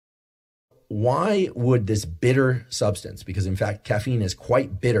why would this bitter substance, because in fact, caffeine is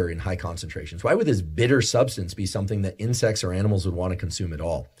quite bitter in high concentrations, why would this bitter substance be something that insects or animals would want to consume at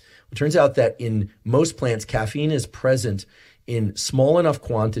all? It turns out that in most plants, caffeine is present in small enough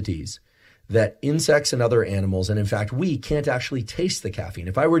quantities that insects and other animals, and in fact, we can't actually taste the caffeine.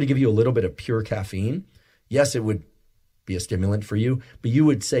 If I were to give you a little bit of pure caffeine, yes, it would be a stimulant for you, but you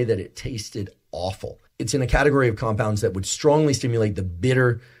would say that it tasted awful. It's in a category of compounds that would strongly stimulate the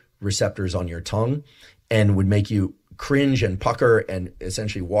bitter receptors on your tongue and would make you cringe and pucker and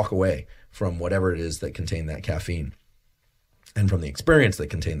essentially walk away from whatever it is that contained that caffeine and from the experience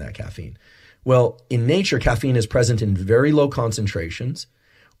that contained that caffeine. Well, in nature, caffeine is present in very low concentrations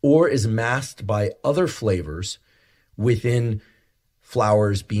or is masked by other flavors within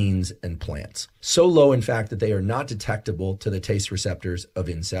flowers, beans, and plants. So low, in fact, that they are not detectable to the taste receptors of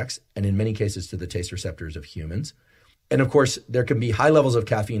insects, and in many cases to the taste receptors of humans. And of course, there can be high levels of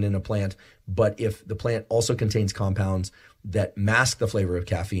caffeine in a plant, but if the plant also contains compounds that mask the flavor of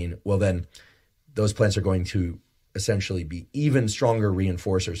caffeine, well then those plants are going to essentially be even stronger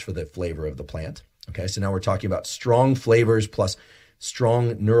reinforcers for the flavor of the plant. Okay, so now we're talking about strong flavors plus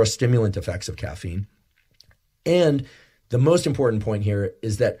strong neurostimulant effects of caffeine. And the most important point here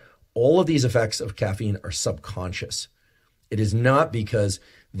is that all of these effects of caffeine are subconscious. It is not because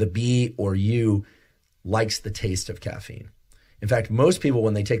the bee or you likes the taste of caffeine. In fact, most people,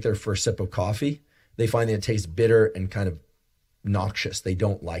 when they take their first sip of coffee, they find that it tastes bitter and kind of noxious. They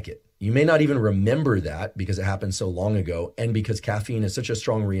don't like it. You may not even remember that because it happened so long ago, and because caffeine is such a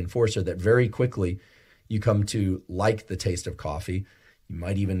strong reinforcer that very quickly you come to like the taste of coffee. You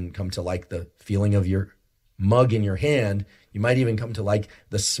might even come to like the feeling of your mug in your hand. You might even come to like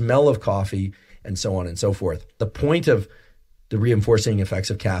the smell of coffee, and so on and so forth. The point of the reinforcing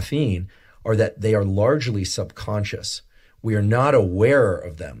effects of caffeine are that they are largely subconscious. We are not aware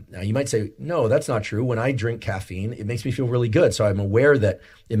of them. Now, you might say, no, that's not true. When I drink caffeine, it makes me feel really good. So I'm aware that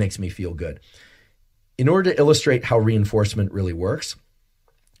it makes me feel good. In order to illustrate how reinforcement really works,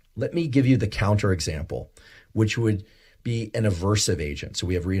 let me give you the counterexample, which would be an aversive agent. So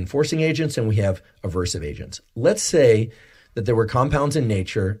we have reinforcing agents and we have aversive agents. Let's say that there were compounds in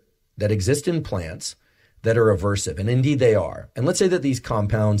nature that exist in plants that are aversive, and indeed they are. And let's say that these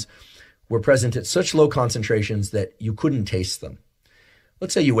compounds were present at such low concentrations that you couldn't taste them.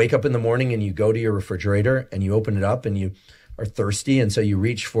 Let's say you wake up in the morning and you go to your refrigerator and you open it up and you are thirsty, and so you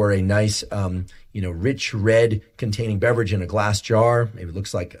reach for a nice, rich red containing beverage in a glass jar. Maybe it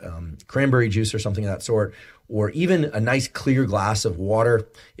looks like cranberry juice or something of that sort, or even a nice clear glass of water.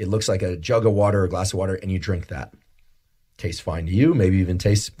 It looks like a jug of water or a glass of water, and you drink that. Tastes fine to you, maybe even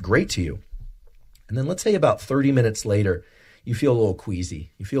tastes great to you. And then let's say about 30 minutes later, you feel a little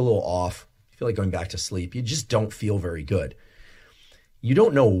queasy, you feel a little off, you feel like going back to sleep. You just don't feel very good. You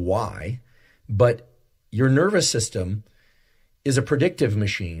don't know why, but your nervous system is a predictive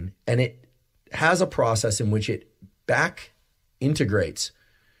machine, and it has a process in which it integrates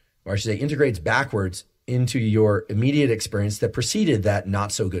backwards into your immediate experience that preceded that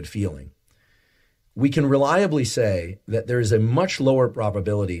not so good feeling. We can reliably say that there is a much lower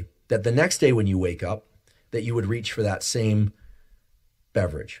probability that the next day when you wake up, that you would reach for that same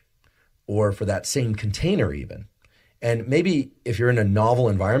beverage or for that same container even. And maybe if you're in a novel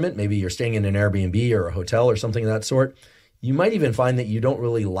environment, maybe you're staying in an Airbnb or a hotel or something of that sort, you might even find that you don't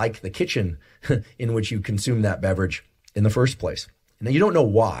really like the kitchen in which you consume that beverage in the first place. Now, you don't know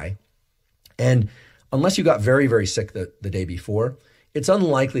why. And unless you got very, very sick the day before, it's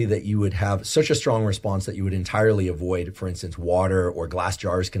unlikely that you would have such a strong response that you would entirely avoid, for instance, water or glass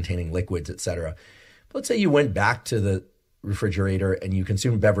jars containing liquids, etc. But let's say you went back to the refrigerator and you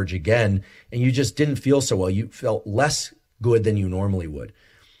consumed beverage again and you just didn't feel so well. You felt less good than you normally would.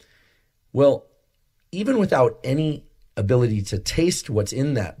 Well, even without any ability to taste what's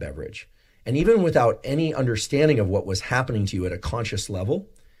in that beverage, and even without any understanding of what was happening to you at a conscious level,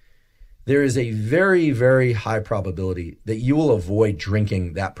 there is a very, very high probability that you will avoid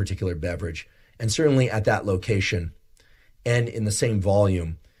drinking that particular beverage, and certainly at that location and in the same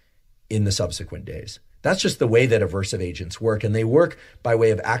volume in the subsequent days. That's just the way that aversive agents work, and they work by way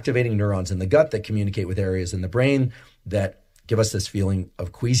of activating neurons in the gut that communicate with areas in the brain that give us this feeling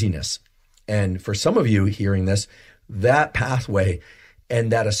of queasiness. And for some of you hearing this, that pathway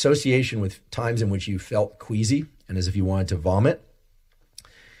and that association with times in which you felt queasy and as if you wanted to vomit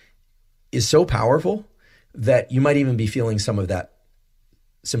is so powerful that you might even be feeling some of that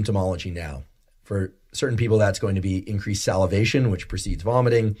symptomology now. For certain people, that's going to be increased salivation, which precedes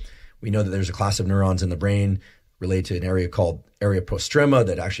vomiting. We know that there's a class of neurons in the brain related to an area called area postrema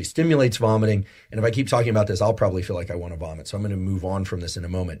that actually stimulates vomiting. And if I keep talking about this, I'll probably feel like I want to vomit. So I'm going to move on from this in a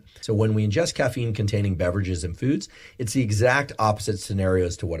moment. So when we ingest caffeine-containing beverages and foods, it's the exact opposite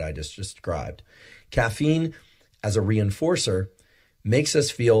scenarios to what I just described. Caffeine, as a reinforcer, makes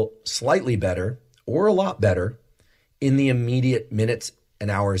us feel slightly better or a lot better in the immediate minutes and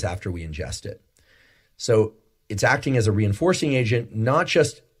hours after we ingest it. So it's acting as a reinforcing agent, not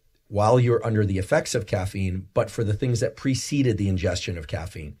just while you're under the effects of caffeine, but for the things that preceded the ingestion of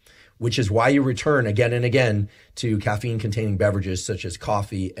caffeine, which is why you return again and again to caffeine-containing beverages such as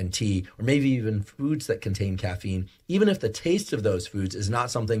coffee and tea, or maybe even foods that contain caffeine, even if the taste of those foods is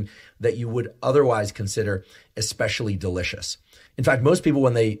not something that you would otherwise consider especially delicious. In fact, most people,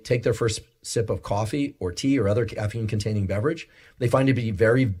 when they take their first sip of coffee or tea or other caffeine-containing beverage, they find it to be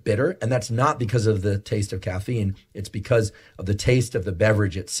very bitter, and that's not because of the taste of caffeine. It's because of the taste of the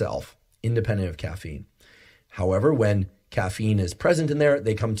beverage itself, independent of caffeine. However, when caffeine is present in there,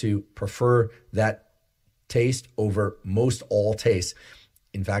 they come to prefer that taste over most all tastes.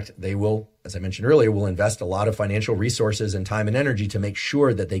 In fact, they will, as I mentioned earlier, will invest a lot of financial resources and time and energy to make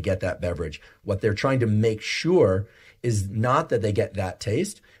sure that they get that beverage. What they're trying to make sure is not that they get that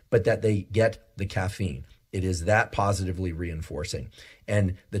taste, but that they get the caffeine. It is that positively reinforcing.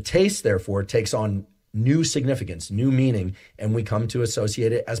 And the taste, therefore, takes on new significance, new meaning, and we come to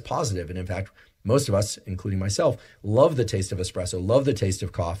associate it as positive. And in fact, most of us, including myself, love the taste of espresso, love the taste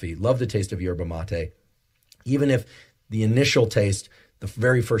of coffee, love the taste of yerba mate, even if the initial taste, the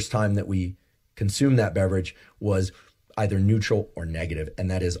very first time that we consume that beverage, was either neutral or negative.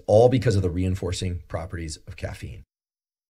 And that is all because of the reinforcing properties of caffeine.